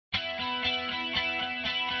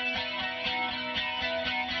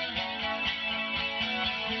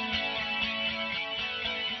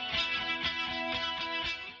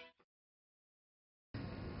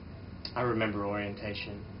I remember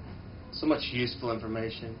orientation. So much useful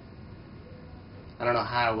information. I don't know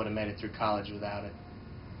how I would have made it through college without it.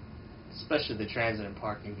 Especially the transit and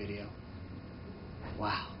parking video.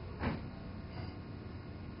 Wow.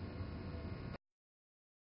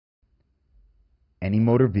 Any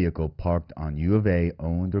motor vehicle parked on U of A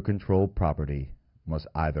owned or controlled property must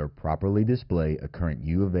either properly display a current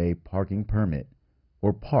U of A parking permit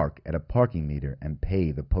or park at a parking meter and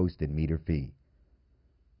pay the posted meter fee.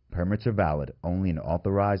 Permits are valid only in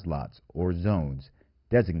authorized lots or zones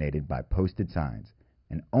designated by posted signs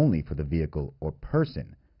and only for the vehicle or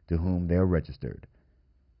person to whom they are registered.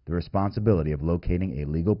 The responsibility of locating a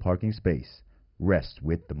legal parking space rests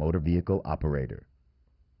with the motor vehicle operator.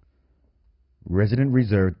 Resident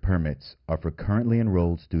reserved permits are for currently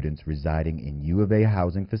enrolled students residing in U of A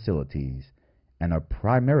housing facilities and are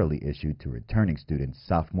primarily issued to returning students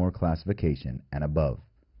sophomore classification and above.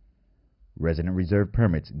 Resident reserve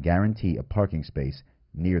permits guarantee a parking space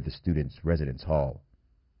near the student's residence hall.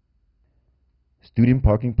 Student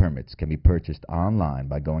parking permits can be purchased online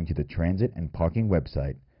by going to the Transit and Parking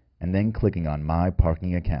website and then clicking on My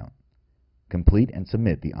Parking Account. Complete and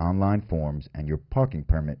submit the online forms and your parking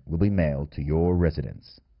permit will be mailed to your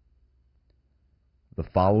residence. The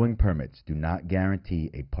following permits do not guarantee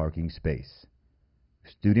a parking space.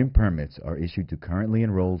 Student permits are issued to currently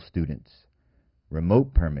enrolled students.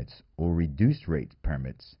 Remote permits or reduced rate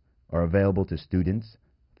permits are available to students,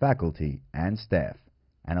 faculty, and staff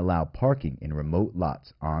and allow parking in remote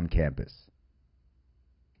lots on campus.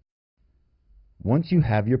 Once you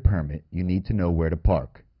have your permit, you need to know where to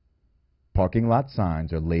park. Parking lot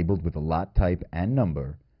signs are labeled with a lot type and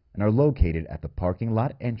number and are located at the parking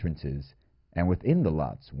lot entrances and within the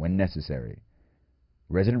lots when necessary.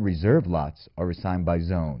 Resident reserve lots are assigned by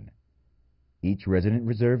zone. Each resident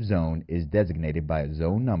reserve zone is designated by a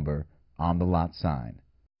zone number on the lot sign.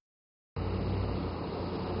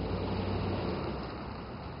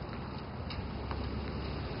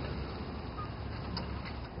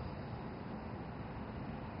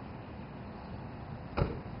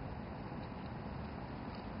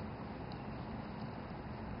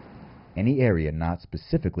 Any area not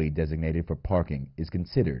specifically designated for parking is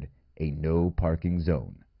considered a no parking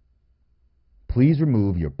zone. Please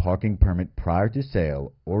remove your parking permit prior to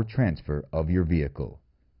sale or transfer of your vehicle.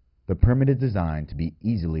 The permit is designed to be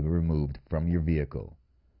easily removed from your vehicle.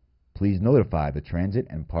 Please notify the Transit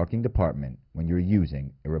and Parking Department when you're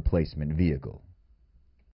using a replacement vehicle.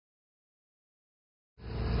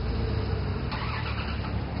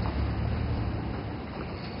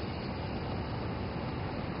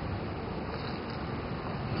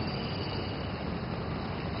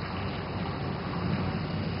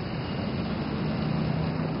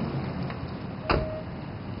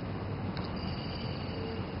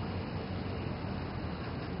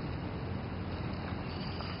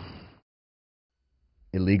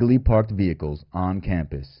 Illegally parked vehicles on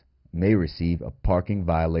campus may receive a parking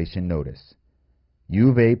violation notice. U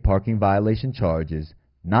of A parking violation charges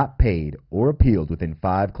not paid or appealed within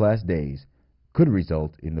 5 class days could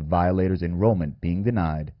result in the violator's enrollment being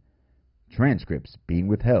denied, transcripts being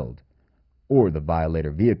withheld, or the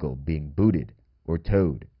violator vehicle being booted or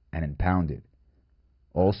towed and impounded.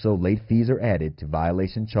 Also, late fees are added to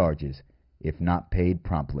violation charges if not paid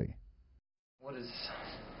promptly. What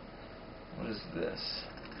is this?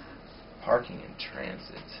 Parking in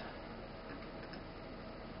transit.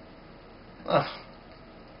 Oh,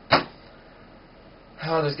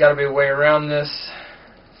 there's got to be a way around this.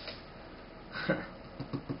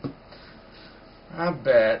 I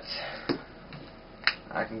bet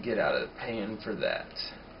I can get out of paying for that.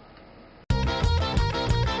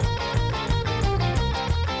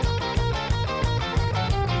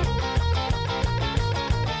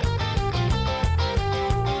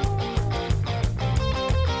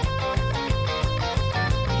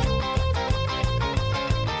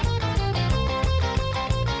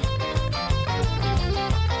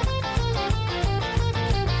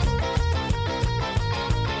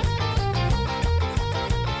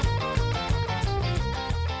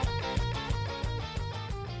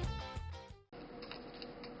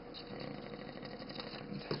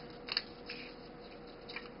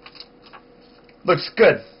 Looks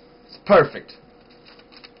good. It's perfect.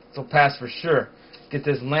 This will pass for sure. Get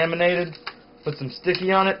this laminated, put some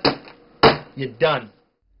sticky on it, you're done.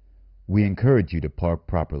 We encourage you to park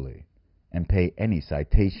properly and pay any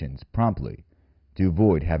citations promptly to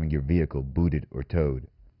avoid having your vehicle booted or towed.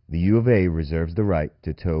 The U of A reserves the right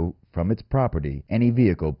to tow from its property any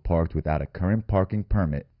vehicle parked without a current parking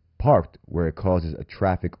permit, parked where it causes a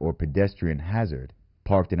traffic or pedestrian hazard,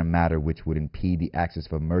 parked in a manner which would impede the access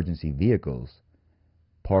of emergency vehicles,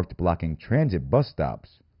 parked blocking transit bus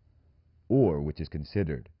stops, or which is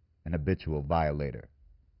considered an habitual violator.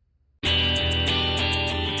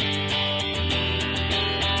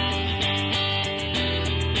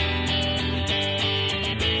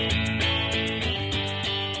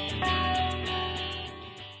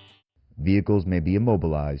 Vehicles may be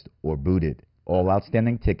immobilized or booted. All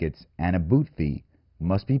outstanding tickets and a boot fee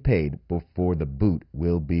must be paid before the boot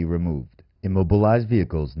will be removed. Immobilized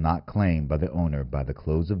vehicles not claimed by the owner by the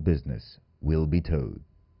close of business will be towed.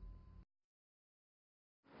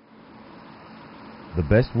 The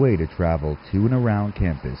best way to travel to and around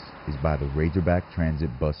campus is by the Razorback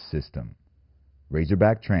Transit bus system.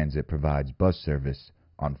 Razorback Transit provides bus service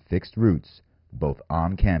on fixed routes both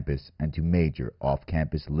on campus and to major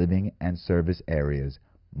off-campus living and service areas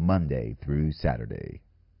Monday through Saturday.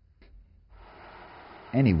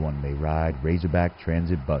 Anyone may ride Razorback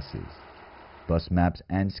Transit buses. Bus maps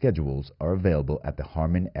and schedules are available at the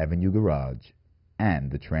Harmon Avenue Garage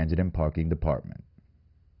and the Transit and Parking Department.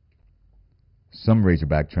 Some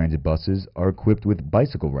Razorback Transit buses are equipped with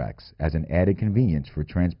bicycle racks as an added convenience for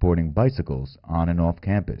transporting bicycles on and off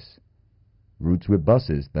campus. Routes with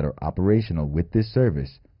buses that are operational with this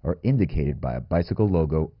service are indicated by a bicycle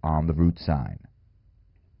logo on the route sign.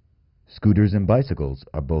 Scooters and bicycles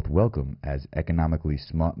are both welcome as economically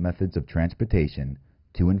smart methods of transportation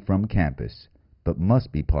to and from campus, but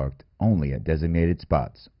must be parked only at designated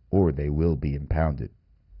spots or they will be impounded.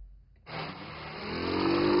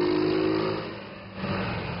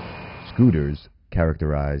 Scooters,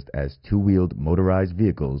 characterized as two-wheeled motorized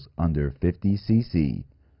vehicles under 50 cc,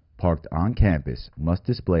 parked on campus must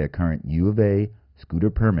display a current U of A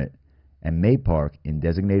scooter permit and may park in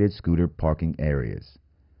designated scooter parking areas.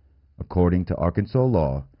 According to Arkansas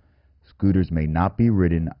law, scooters may not be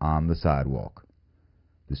ridden on the sidewalk.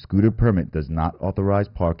 The scooter permit does not authorize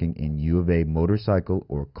parking in U of A motorcycle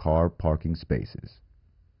or car parking spaces.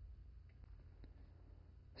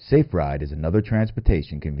 Safe Ride is another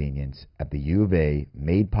transportation convenience at the U of A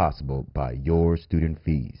made possible by your student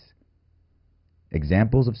fees.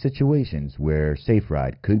 Examples of situations where Safe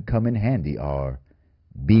Ride could come in handy are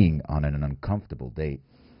being on an uncomfortable date.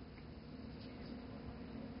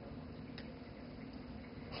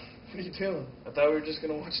 What are you doing? I thought we were just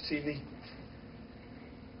going to watch TV.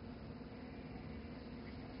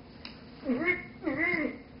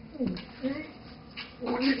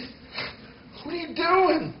 What are you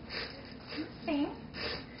doing?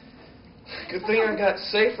 Good thing I got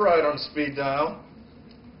Safe Ride on speed dial.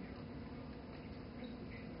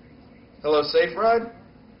 Hello, Safe Ride?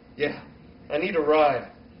 Yeah, I need a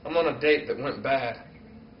ride. I'm on a date that went bad.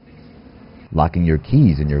 Locking your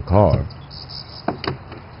keys in your car.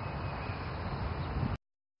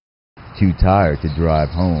 Too tired to drive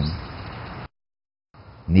home.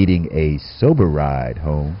 Needing a sober ride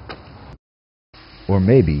home. Or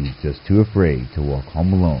maybe just too afraid to walk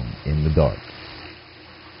home alone in the dark.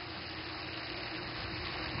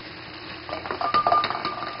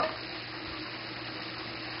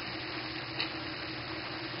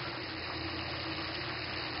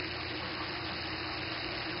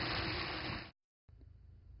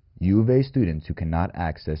 U of A students who cannot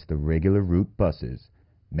access the regular route buses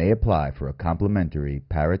may apply for a complimentary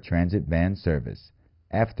paratransit van service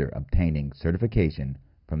after obtaining certification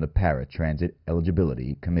from the Paratransit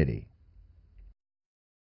Eligibility Committee.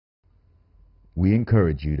 We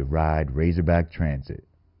encourage you to ride Razorback Transit,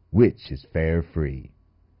 which is fare-free.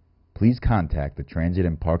 Please contact the Transit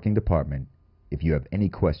and Parking Department if you have any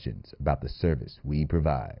questions about the service we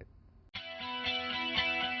provide.